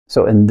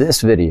So in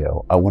this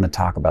video, I want to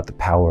talk about the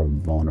power of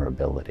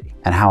vulnerability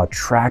and how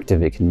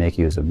attractive it can make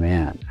you as a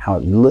man, how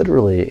it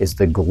literally is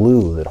the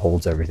glue that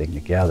holds everything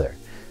together.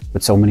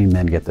 But so many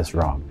men get this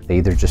wrong. They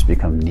either just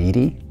become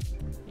needy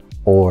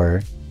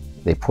or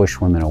they push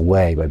women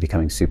away by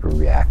becoming super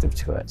reactive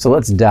to it. So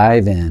let's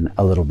dive in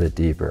a little bit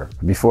deeper.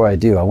 Before I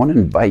do, I want to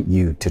invite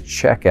you to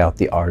check out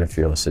The Art of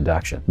Fearless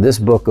Seduction. This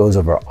book goes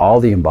over all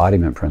the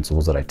embodiment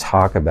principles that I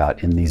talk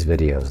about in these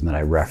videos and that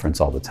I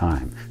reference all the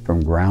time,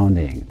 from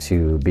grounding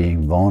to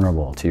being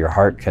vulnerable, to your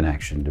heart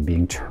connection, to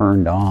being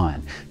turned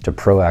on, to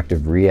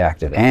proactive,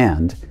 reactive,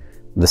 and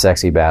the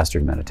sexy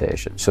bastard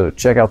meditation. So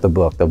check out the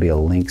book. There'll be a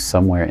link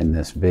somewhere in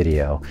this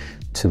video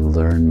to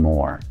learn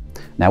more.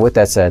 Now, with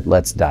that said,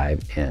 let's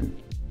dive in.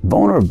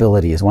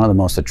 Vulnerability is one of the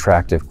most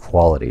attractive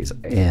qualities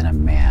in a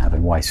man,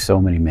 and why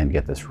so many men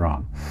get this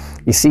wrong.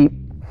 You see,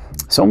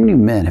 so many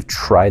men have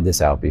tried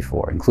this out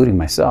before, including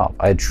myself.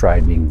 I had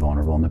tried being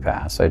vulnerable in the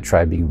past. I had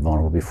tried being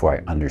vulnerable before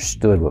I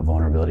understood what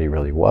vulnerability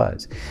really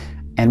was.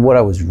 And what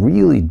I was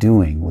really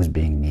doing was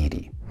being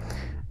needy.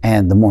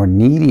 And the more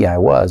needy I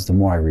was, the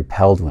more I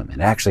repelled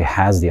women. It actually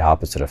has the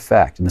opposite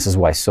effect. And this is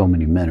why so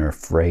many men are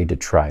afraid to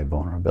try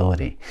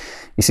vulnerability.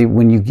 You see,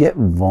 when you get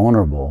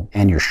vulnerable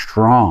and you're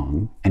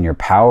strong and you're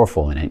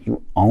powerful in it, you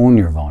own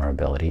your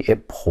vulnerability,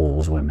 it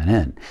pulls women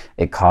in.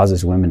 It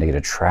causes women to get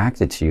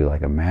attracted to you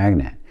like a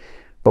magnet.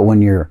 But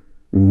when you're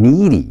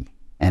needy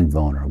and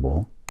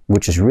vulnerable,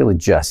 which is really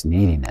just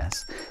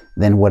neediness,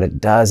 then what it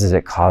does is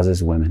it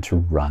causes women to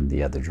run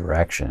the other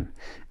direction.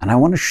 And I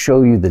want to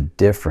show you the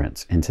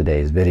difference in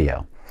today's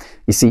video.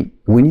 You see,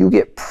 when you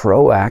get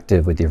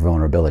proactive with your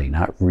vulnerability,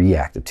 not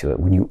reactive to it,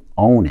 when you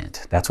own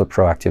it, that's what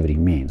proactivity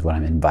means. When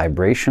I'm in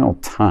vibrational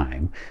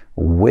time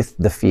with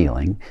the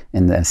feeling,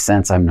 in the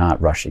sense I'm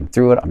not rushing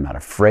through it, I'm not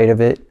afraid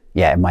of it.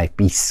 Yeah, it might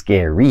be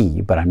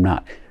scary, but I'm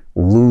not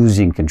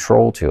losing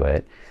control to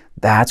it.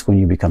 That's when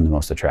you become the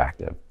most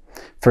attractive.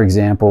 For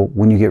example,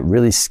 when you get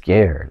really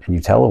scared and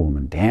you tell a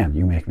woman, damn,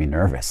 you make me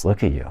nervous.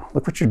 Look at you.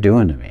 Look what you're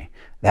doing to me.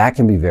 That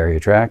can be very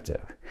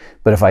attractive.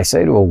 But if I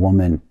say to a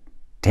woman,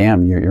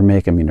 damn, you're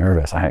making me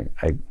nervous. I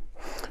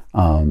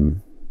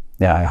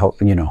hope,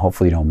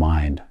 hopefully you don't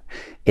mind.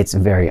 It's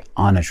very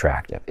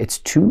unattractive. It's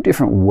two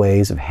different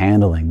ways of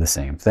handling the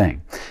same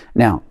thing.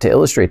 Now, to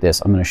illustrate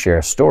this, I'm going to share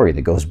a story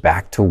that goes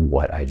back to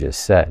what I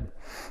just said.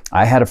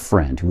 I had a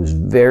friend who was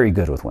very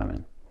good with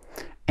women.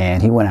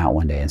 And he went out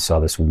one day and saw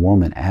this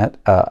woman at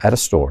a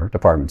store,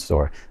 department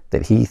store,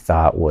 that he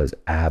thought was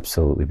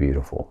absolutely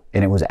beautiful.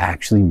 And it was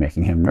actually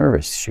making him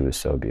nervous. She was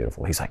so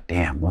beautiful. He's like,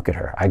 damn, look at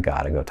her. I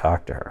gotta go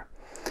talk to her.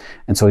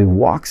 And so he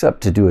walks up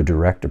to do a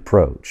direct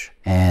approach.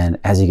 And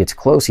as he gets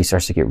close, he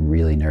starts to get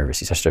really nervous.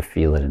 He starts to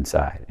feel it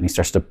inside. And he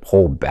starts to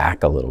pull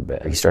back a little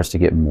bit. He starts to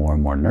get more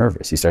and more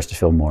nervous. He starts to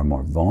feel more and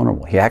more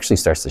vulnerable. He actually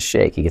starts to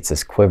shake. He gets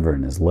this quiver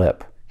in his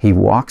lip. He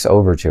walks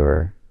over to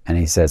her and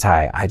he says,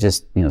 hi, I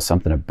just,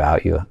 something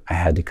about you. I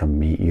had to come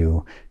meet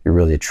you. You're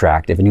really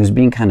attractive. And he was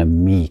being kind of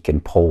meek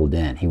and pulled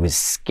in. He was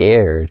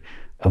scared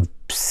of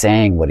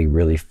saying what he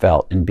really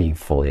felt and being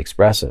fully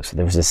expressive. So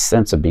there was this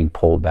sense of being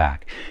pulled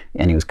back.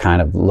 And he was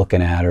kind of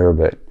looking at her,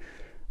 but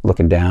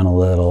looking down a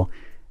little.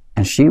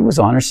 And she was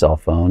on her cell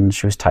phone. And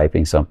she was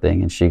typing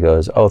something. And she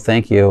goes, oh,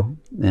 thank you.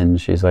 And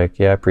she's like,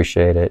 yeah, I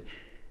appreciate it.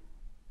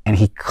 And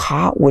he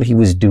caught what he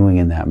was doing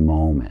in that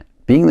moment.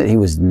 Being that he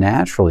was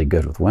naturally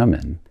good with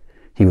women,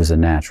 he was a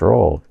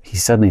natural, he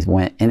suddenly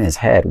went in his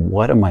head,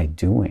 what am I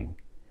doing?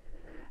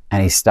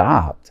 And he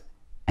stopped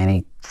and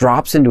he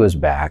drops into his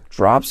back,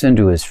 drops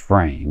into his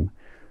frame,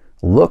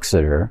 looks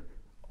at her,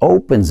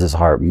 opens his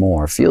heart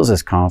more, feels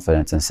his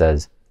confidence and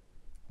says,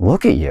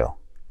 look at you.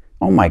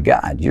 Oh my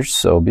God, you're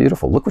so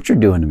beautiful. Look what you're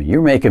doing to me.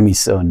 You're making me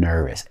so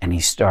nervous. And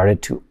he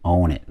started to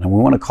own it. And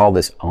we want to call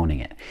this owning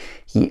it.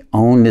 He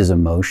owned his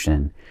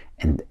emotion.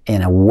 And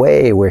in a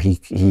way where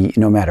he,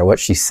 no matter what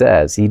she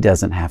says, he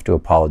doesn't have to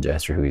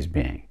apologize for who he's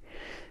being.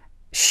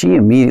 She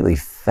immediately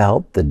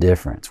felt the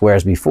difference.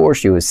 Whereas before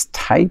she was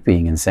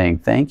typing and saying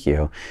thank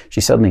you,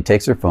 she suddenly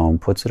takes her phone,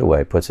 puts it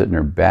away, puts it in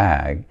her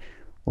bag,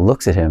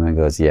 looks at him and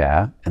goes,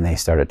 yeah, and they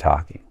started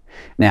talking.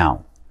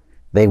 Now,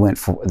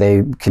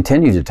 they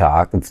continued to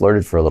talk and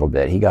flirted for a little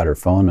bit. He got her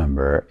phone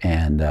number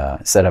and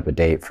set up a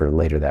date for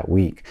later that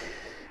week.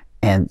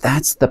 And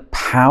that's the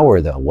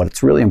power, though.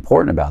 What's really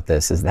important about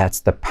this is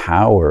that's the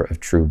power of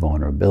true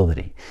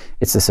vulnerability.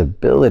 It's this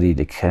ability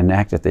to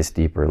connect at this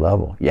deeper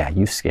level. Yeah,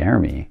 you scare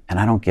me, and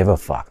I don't give a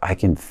fuck. I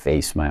can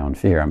face my own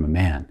fear. I'm a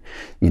man.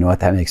 You know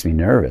what? That makes me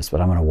nervous, but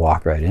I'm going to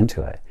walk right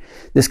into it.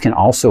 This can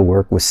also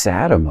work with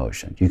sad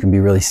emotion. You can be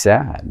really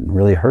sad and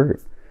really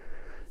hurt.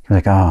 You're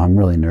like, oh, I'm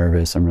really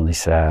nervous. I'm really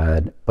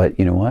sad. But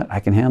you know what? I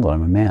can handle it.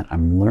 I'm a man.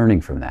 I'm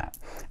learning from that.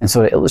 And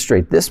so to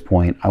illustrate this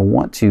point, I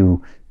want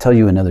to tell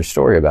you another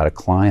story about a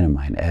client of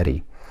mine,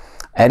 Eddie.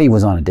 Eddie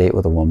was on a date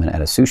with a woman at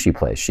a sushi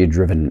place. She had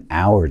driven an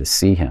hour to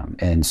see him.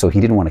 And so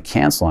he didn't want to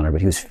cancel on her,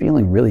 but he was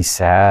feeling really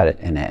sad.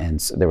 And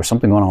there was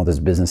something going on with his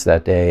business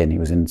that day. And he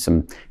was in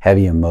some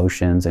heavy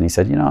emotions. And he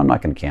said, I'm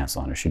not going to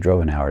cancel on her. She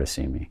drove an hour to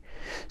see me.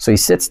 So he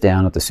sits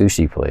down at the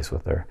sushi place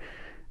with her.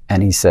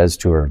 And he says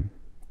to her,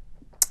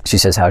 She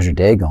says, how's your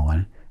day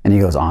going? And he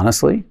goes,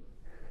 honestly,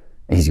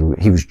 he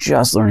was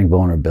just learning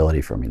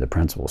vulnerability from me, the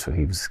principle, so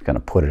he was going to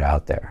put it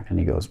out there. And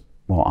he goes,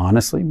 well,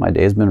 honestly, my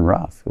day's been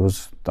rough.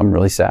 I'm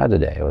really sad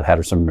today. I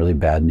had some really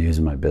bad news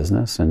in my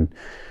business, and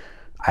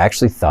I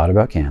actually thought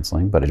about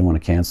canceling, but I didn't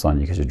want to cancel on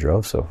you because you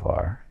drove so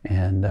far.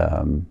 And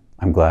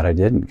I'm glad I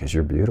didn't, because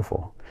you're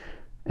beautiful.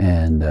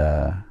 And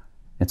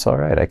it's all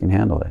right, I can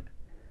handle it.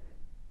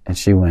 And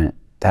she went,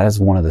 that is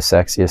one of the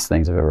sexiest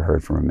things I've ever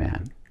heard from a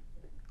man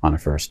on a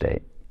first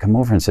date. Come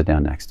over and sit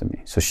down next to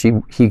me. So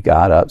he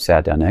got up,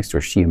 sat down next to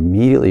her. She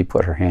immediately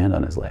put her hand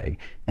on his leg,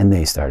 and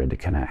they started to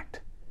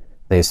connect.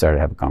 They started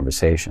to have a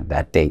conversation.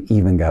 That date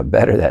even got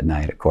better that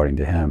night, according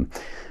to him,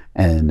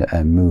 and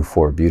moved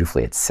forward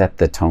beautifully. It set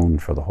the tone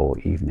for the whole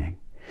evening.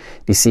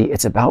 You see,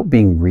 it's about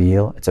being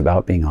real. It's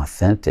about being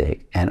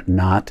authentic and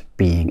not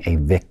being a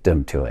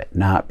victim to it.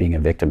 Not being a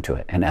victim to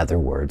it. In other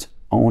words,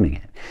 owning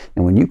it.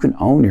 And when you can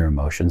own your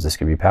emotions, this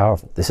can be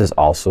powerful. This is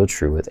also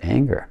true with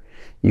anger.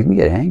 You can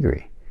get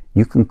angry.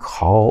 You can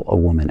call a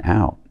woman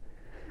out,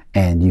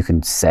 and you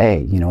can say,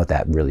 you know what,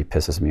 that really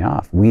pisses me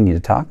off. We need to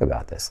talk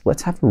about this.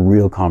 Let's have a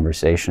real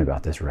conversation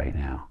about this right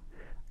now.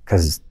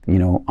 Because, you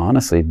know,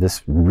 honestly,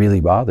 this really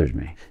bothers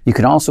me. You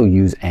can also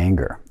use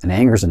anger, and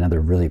anger is another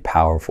really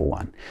powerful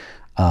one.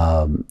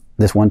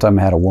 This one time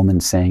I had a woman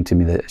saying to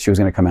me that she was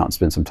going to come out and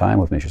spend some time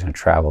with me. She was going to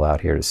travel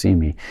out here to see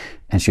me,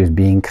 and she was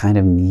being kind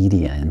of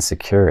needy and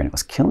insecure, and it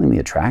was killing the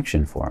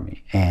attraction for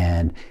me.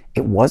 And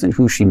it wasn't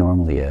who she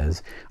normally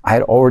is. I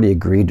had already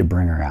agreed to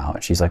bring her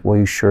out. She's like, well,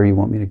 you sure you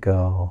want me to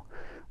go?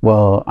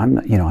 Well, I'm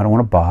not, you know, I don't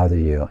want to bother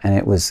you. And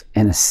it was,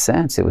 in a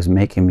sense, it was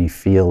making me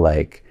feel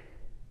like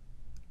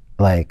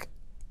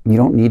you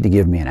don't need to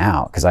give me an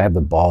out, because I have the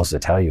balls to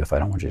tell you if I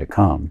don't want you to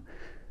come.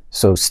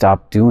 So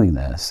stop doing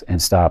this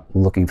and stop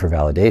looking for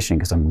validation,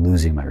 because I'm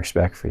losing my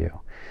respect for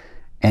you.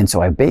 And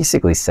so I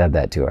basically said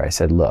that to her. I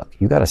said, look,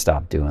 you got to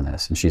stop doing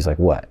this. And she's like,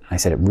 what? I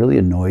said, it really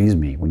annoys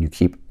me when you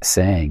keep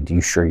saying, do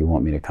you sure you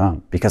want me to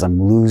come? Because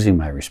I'm losing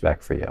my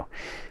respect for you.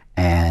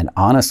 And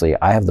honestly,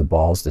 I have the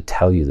balls to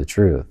tell you the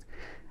truth.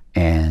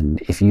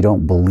 And if you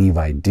don't believe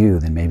I do,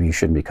 then maybe you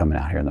shouldn't be coming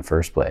out here in the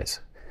first place.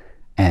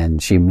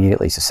 And she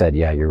immediately said,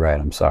 yeah, you're right.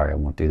 I'm sorry. I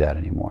won't do that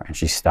anymore. And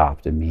she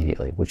stopped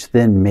immediately, which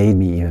then made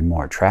me even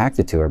more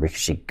attracted to her, because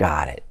she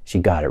got it. She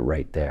got it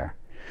right there.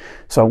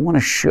 So I want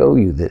to show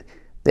you that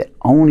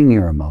owning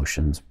your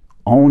emotions,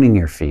 owning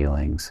your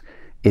feelings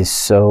is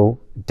so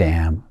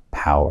damn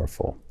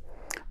powerful.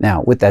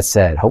 Now, with that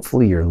said,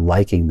 hopefully you're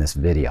liking this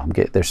video.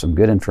 There's some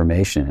good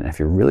information. And if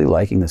you're really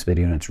liking this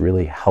video and it's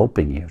really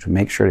helping you, to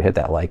make sure to hit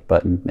that like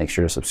button, make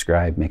sure to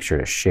subscribe, make sure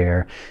to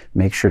share,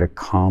 make sure to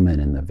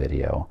comment in the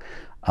video.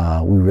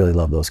 We really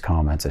love those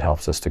comments. It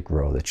helps us to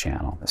grow the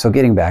channel. So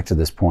getting back to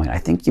this point, I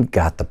think you've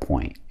got the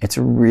point. It's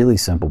a really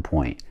simple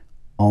point.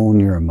 Own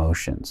your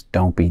emotions.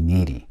 Don't be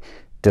needy.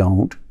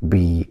 Don't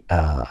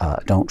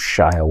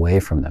shy away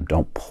from them.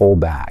 Don't pull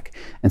back.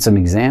 And some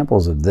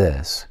examples of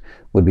this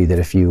would be that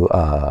if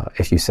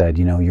you said,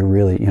 you're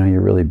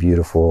really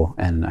beautiful,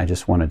 and I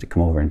just wanted to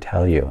come over and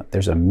tell you,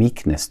 there's a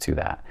meekness to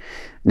that.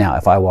 Now,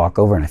 if I walk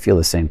over and I feel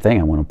the same thing,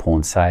 I want to pull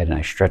inside and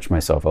I stretch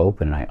myself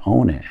open and I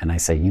own it and I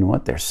say, you know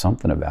what, there's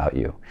something about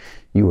you.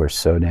 You are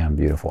so damn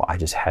beautiful. I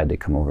just had to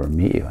come over and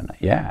meet you. And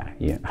yeah,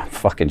 I'm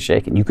fucking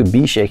shaking. You could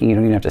be shaking, you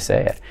don't even have to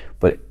say it.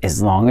 But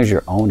as long as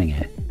you're owning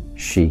it,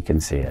 she can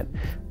see it.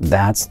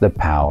 That's the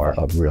power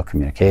of real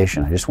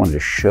communication. I just wanted to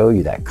show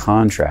you that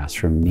contrast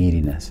from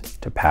neediness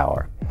to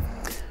power.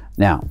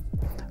 Now,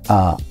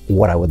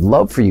 what I would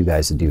love for you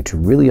guys to do to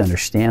really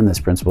understand this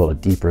principle at a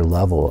deeper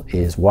level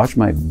is watch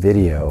my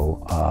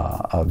video,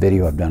 a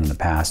video I've done in the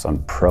past on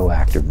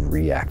proactive,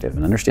 reactive,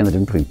 and understand the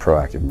difference between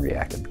proactive and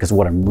reactive. Because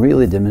what I'm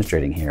really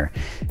demonstrating here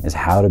is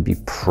how to be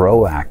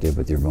proactive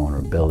with your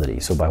vulnerability.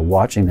 So by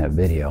watching that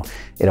video,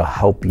 it'll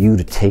help you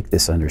to take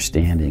this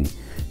understanding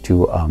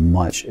to a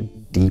much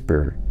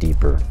deeper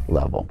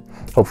level.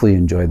 Hopefully you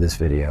enjoyed this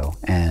video,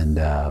 and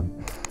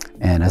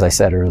as I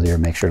said earlier,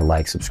 make sure to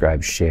like,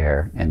 subscribe,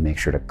 share, and make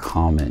sure to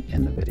comment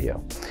in the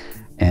video.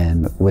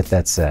 And with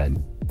that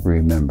said,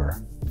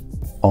 remember,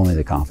 only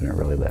the confident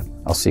really live.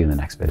 I'll see you in the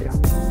next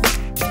video.